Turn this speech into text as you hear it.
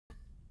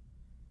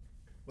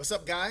What's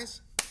up,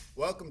 guys?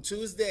 Welcome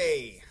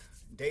Tuesday,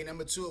 day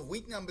number 2 of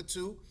week number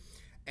 2.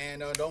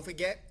 And don't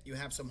forget, you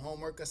have some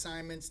homework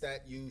assignments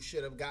that you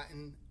should have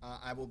gotten.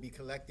 I will be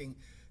collecting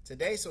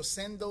today, so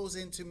send those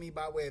in to me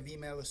by way of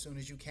email as soon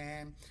as you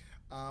can.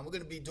 We're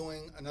going to be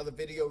doing another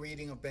video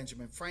reading of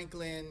Benjamin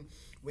Franklin.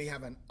 We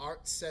have an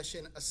art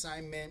session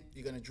assignment.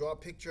 You're going to draw a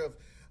picture of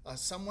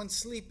someone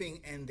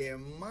sleeping and their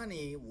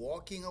money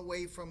walking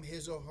away from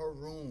his or her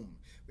room.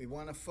 We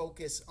want to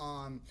focus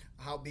on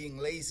how being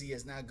lazy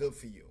is not good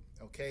for you.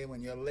 Okay,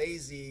 when you're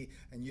lazy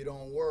and you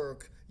don't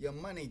work, your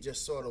money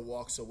just sort of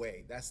walks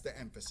away. That's the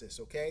emphasis,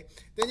 okay?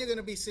 Then you're going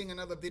to be seeing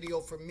another video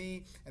from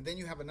me, and then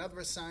you have another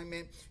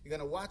assignment. You're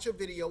going to watch a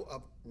video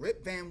of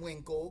Rip Van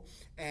Winkle,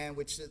 and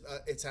which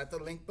it's at the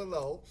link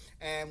below.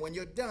 And when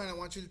you're done, I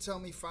want you to tell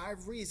me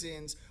 5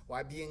 reasons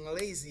why being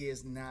lazy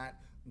is not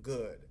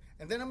good.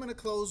 And then I'm going to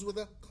close with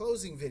a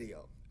closing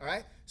video, all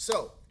right?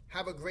 So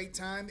have a great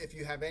time. If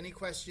you have any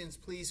questions,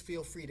 please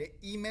feel free to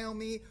email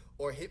me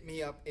or hit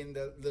me up in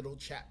the little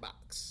chat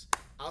box.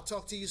 I'll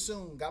talk to you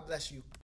soon. God bless you.